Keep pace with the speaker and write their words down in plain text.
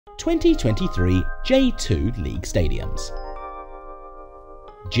2023 J2 League Stadiums.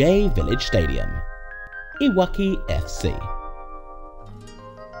 J Village Stadium, Iwaki FC.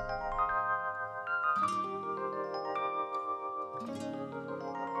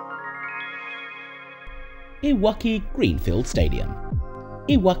 Iwaki Greenfield Stadium,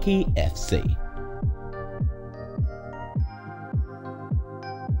 Iwaki FC.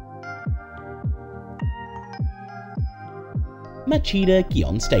 Machida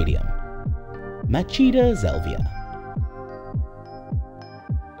Gion Stadium, Machida Zelvia.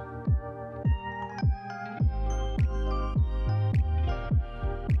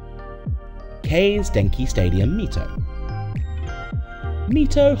 K's Denki Stadium Mito,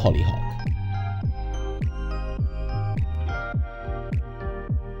 Mito Hollyhock.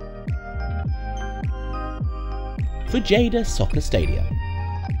 Fujairah Soccer Stadium,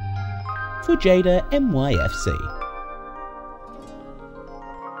 Fujairah MYFC.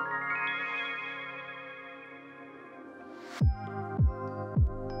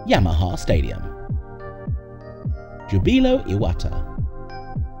 Yamaha Stadium, Jubilo Iwata.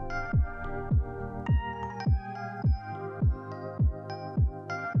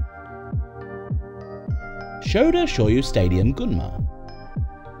 Shoda Shoyu Stadium Gunma,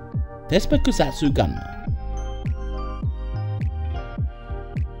 Thespa-kusatsu Gunma.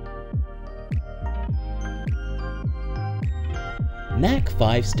 NAC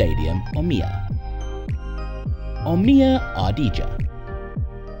 5 Stadium Omiya, Omiya Ardija.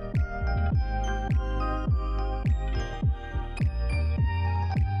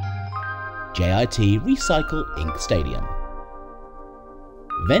 JIT Recycle Inc. Stadium,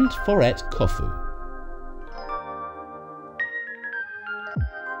 Vent Foret Kofu.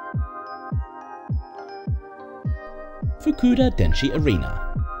 Fukuda Denshi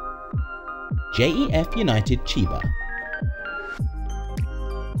Arena, JEF United Chiba.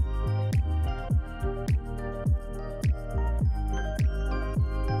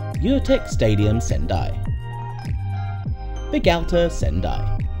 Urtec Stadium Sendai, Vegalta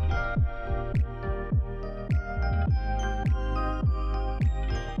Sendai.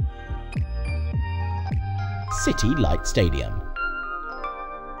 City Light Stadium,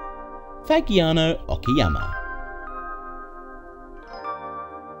 Fagiano Okayama.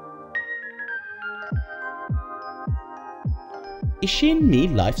 Ishin Mi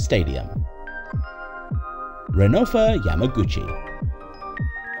Life Stadium, Renofa Yamaguchi.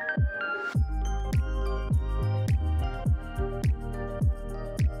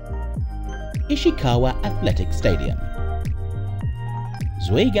 Ishikawa Athletic Stadium,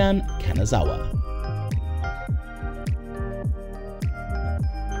 Zuigan Kanazawa.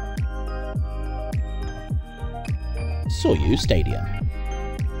 Soyu Stadium,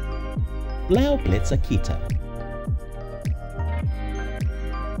 Blau Blitz Akita.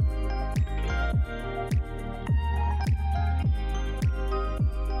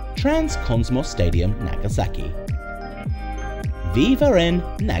 Trans Cosmos Stadium Nagasaki, Viva Ren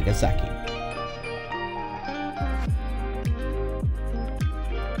Nagasaki.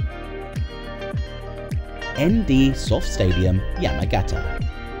 ND Soft Stadium Yamagata,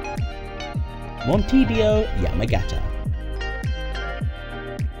 Montedio Yamagata.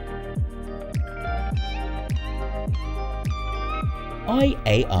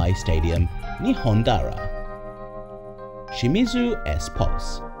 IAI Stadium Nihondara, Shimizu S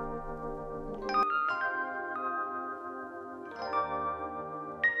Pulse.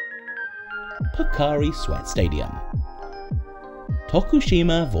 Pocari Sweat Stadium,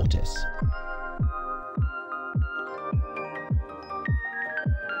 Tokushima Vortis.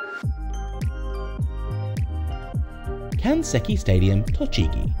 Kanseki Stadium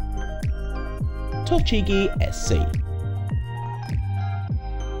Tochigi, Tochigi SC.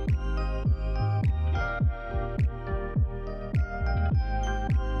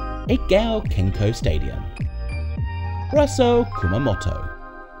 Egao Kenko Stadium, Brasso Kumamoto.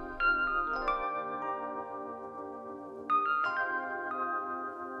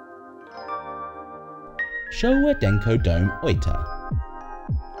 Showa Denko Dome Oita,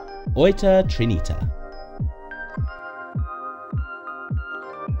 Oita Trinita.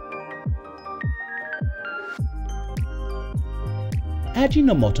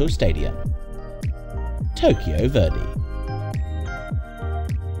 Ajinomoto Stadium, Tokyo Verdy.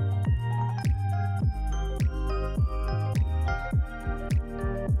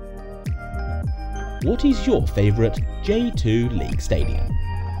 What is your favourite J2 League stadium?